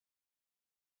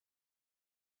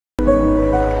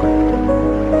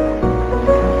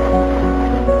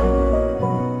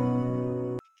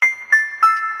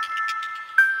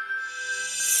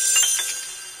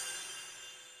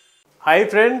Hi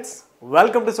friends,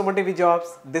 welcome to SumanTV Jobs.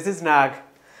 This is Nag.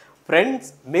 Friends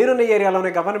మీరున్న ఏరియాలోనే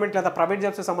government లేదా private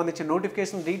జాబ్స్కి సంబంధించి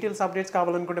నోటిఫికేషన్ డీటెయిల్స్ అప్డేట్స్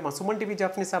కావాలనుకుంటే మా సుమన్ టీవీ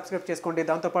జాబ్స్ని సబ్స్క్రైబ్ చేసుకోండి.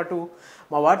 దాంతోపాటు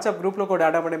మా వాట్సాప్ గ్రూప్లో కూడా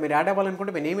యాడ్ అవ్వండి. మీరు యాడ్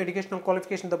అవ్వాలనుకుంటే మీ నేమ్ ఎడ్యుకేషనల్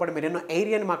క్వాలిఫికేషన్తో పాటు మీరు ఎన్నో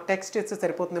ఏరియాని మాకు టెక్స్ట్ చేస్తే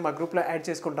సరిపోతుంది, మా గ్రూప్లో యాడ్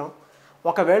చేసుకుంటాం.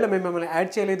 ఒకవేళ మేము మిమ్మల్ని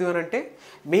యాడ్ చేయలేదు అని అంటే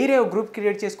మీరే ఒక గ్రూప్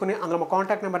క్రియేట్ చేసుకుని అందులో మా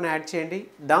కాంటాక్ట్ నెంబర్ని యాడ్ చేయండి.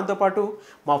 దాంతోపాటు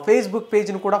మా ఫేస్బుక్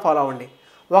పేజ్ని కూడా ఫాలో అవ్వండి.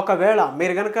 ఒకవేళ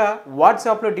మీరు కనుక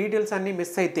వాట్సాప్లో డీటెయిల్స్ అన్నీ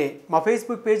మిస్ అయితే మా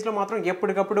ఫేస్బుక్ పేజ్లో మాత్రం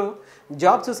ఎప్పటికప్పుడు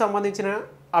జాబ్స్ సంబంధించిన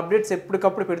అప్డేట్స్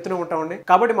ఎప్పటికప్పుడు పెడుతూనే ఉంటామండి.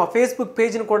 కాబట్టి మా ఫేస్బుక్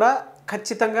పేజ్ని కూడా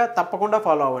ఖచ్చితంగా తప్పకుండా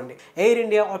ఫాలో అవ్వండి. Air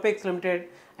India apex limited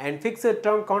and fixed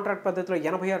term contract పద్ధతిలో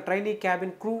 86 ట్రైనీ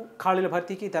క్యాబిన్ క్రూ ఖాళీల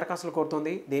భర్తీకి దరఖాస్తులు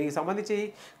కోరుతుంది. దీనికి సంబంధించి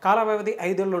కాల వ్యవధి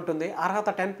 5 ఏళ్ళు ఉంటుంది. అర్హత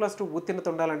 10+2 ఉత్తీర్ణత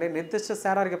ఉండాలంటే నిర్దిష్ట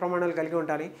శారీరక ప్రమాణాలు కలిగి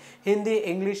ఉండాలి. హిందీ,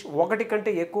 ఇంగ్లీష్ ఒకటి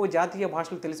కంటే ఎక్కువ జాతీయ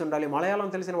భాషలు తెలిసి ఉండాలి.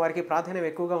 మలయాళం తెలిసిన వారికి ప్రాధాన్యం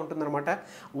ఎక్కువగా ఉంటుందన్నమాట.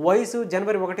 వయసు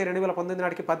జనవరి 1, 2019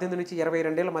 నాటికి 18 నుంచి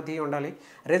 22 ఏళ్ల మధ్య ఉండాలి.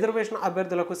 రిజర్వేషన్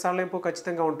అభ్యర్థులకు సడలింపు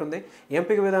ఖచ్చితంగా ఉంటుంది.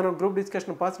 ఎంపిక విధానం group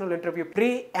discussion, personal interview, pre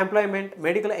employment,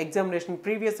 medical examination,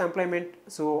 previous employment,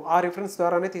 so ఆ రిఫరెన్స్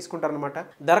ద్వారానే తీసుకుంటారనమాట.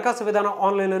 దరఖాస్తు విధానం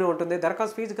ఆన్లైన్లోనే ఉంటుంది.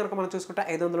 దరఖాస్తు ఫీజు కనుక మనం చూసుకుంటే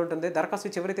 500 ఉంటుంది. దరఖాస్తు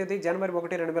చివరి తేదీ జనవరి 1,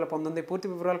 2019. పూర్తి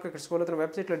వివరాలకు ఇక్కడ స్కూల్ అవుతున్న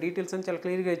వెబ్సైట్లో డీటెయిల్స్ అని చాలా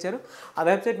క్లియర్గా ఇచ్చారు. ఆ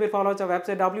వెబ్సైట్ మీరు ఫాలో అవచ్చు.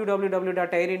 Website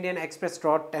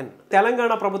www.airindianexpress.in.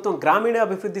 తెలంగాణ ప్రభుత్వం గ్రామీణ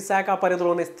అభివృద్ధి శాఖ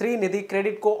పరిధిలోని స్త్రీ నిధి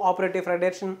క్రెడిట్ కోఆపరేటివ్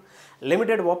ఫెడరేషన్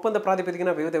లిమిటెడ్ ఒప్పంద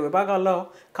ప్రాతిపదికన వివిధ విభాగాల్లో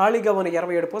ఖాళీగా ఉన్న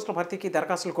 27 పోస్టుల భర్తీకి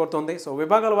దరఖాస్తులు కోరుతోంది. సో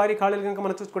విభాగాల వారి ఖాళీలు కనుక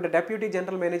మనం చూసుకుంటే డెప్యూటీ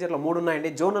జనరల్ మేనేజర్లో 3 ఉన్నాయండి,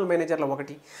 zonal మేనేజర్లో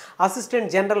 1, assistant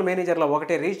general మేనేజర్లో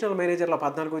 1, regional మేనేజర్లో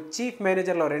 14, chief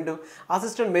మేనేజర్లో 2,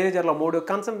 assistant మేనేజర్లో 3,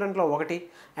 కన్సల్టెంట్లో 1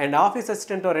 and office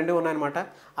అసిస్టెంట్లో 2 ఉన్నాయన్నమాట.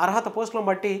 అర్హత పోస్టులను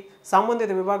బట్టి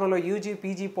సంబంధిత విభాగంలో UG,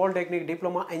 PG, polytechnic,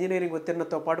 diploma, engineering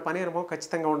ఉత్తీర్ణతతో పాటు పని అనుభవం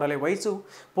ఖచ్చితంగా ఉండాలి. వయసు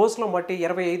పోస్టులను బట్టి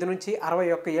 25 నుంచి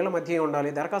 61 ఏళ్ల మధ్య ఉండాలి.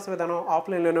 దరఖాస్తు విధానం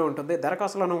ఆఫ్లైన్లోనే ఉంటుంది.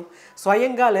 దరఖాస్తులను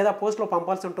స్వయంగా లేదా పోస్టులో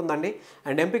పంపాల్సి ఉంటుందండి.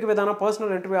 అండ్ ఎంపిక విధానం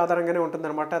పర్సనల్ ఇంటర్వ్యూ ఆధారంగానే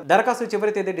ఉంటుందన్నమాట. దరఖాస్తు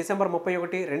చివరి తేదీ డిసెంబర్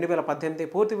 31, 2018.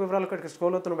 పూర్తి వివరాలకు ఇక్కడ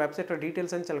స్క్రోల్ అవుతున్న వెబ్సైట్లో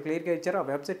డీటెయిల్స్ అని చాలా క్లియర్గా ఇచ్చారు. ఆ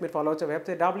వెబ్సైట్ మీరు ఫాలో అవచ్చు.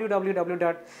 Website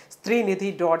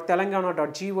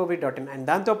www.strinidhi.telangana.gov.in. అండ్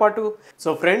దాంతోపాటు సో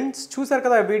ఫ్రెండ్స్ చూసారు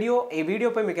కదా ఈ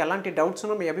వీడియోపై మీకు ఎలాంటి డౌట్స్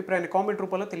ఉన్నా మీ అభిప్రాయాన్ని కామెంట్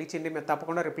రూపంలో తెలియచేయండి, మేము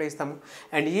తప్పకుండా రిప్లై ఇస్తాము.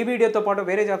 అండ్ ఈ వీడియోతో పాటు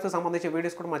వేరే జాబ్స్కి సంబంధించిన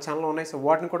వీడియోస్ కూడా మా ఛానల్లో ఉన్నాయి. సో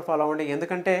వాటిని కూడా ఫాలో అవ్వండి.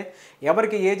 ఎందుకంటే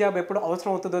ఎవరికి ఏ జాబ్ ఎప్పుడు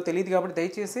అవసరం అవుతుందో తెలియదు కాబట్టి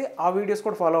దయచేసి ఆ వీడియోస్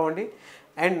కూడా ఫాలో అవ్వండి.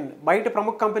 అండ్ బయట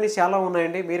ప్రముఖ కంపెనీస్ చాలా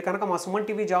ఉన్నాయండి. మీరు కనుక మా సుమన్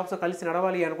టీవీ జాబ్స్ కలిసి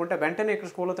నడవాలి అనుకుంటే వెంటనే ఇక్కడ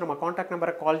స్కూల్ అవుతున్న మా కాంటాక్ట్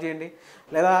నెంబర్కి కాల్ చేయండి,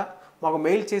 లేదా మాకు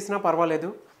మెయిల్ చేసినా పర్వాలేదు.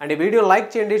 అండ్ ఈ వీడియో లైక్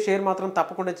చేయండి, షేర్ మాత్రం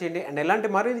తప్పకుండా చేయండి. అండ్ ఇలాంటి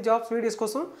మరిన్ని జాబ్స్ వీడియోస్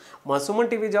కోసం మా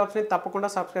సుమన్ టీవీ జాబ్స్ని తప్పకుండా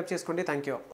సబ్స్క్రైబ్ చేసుకోండి. Thank you.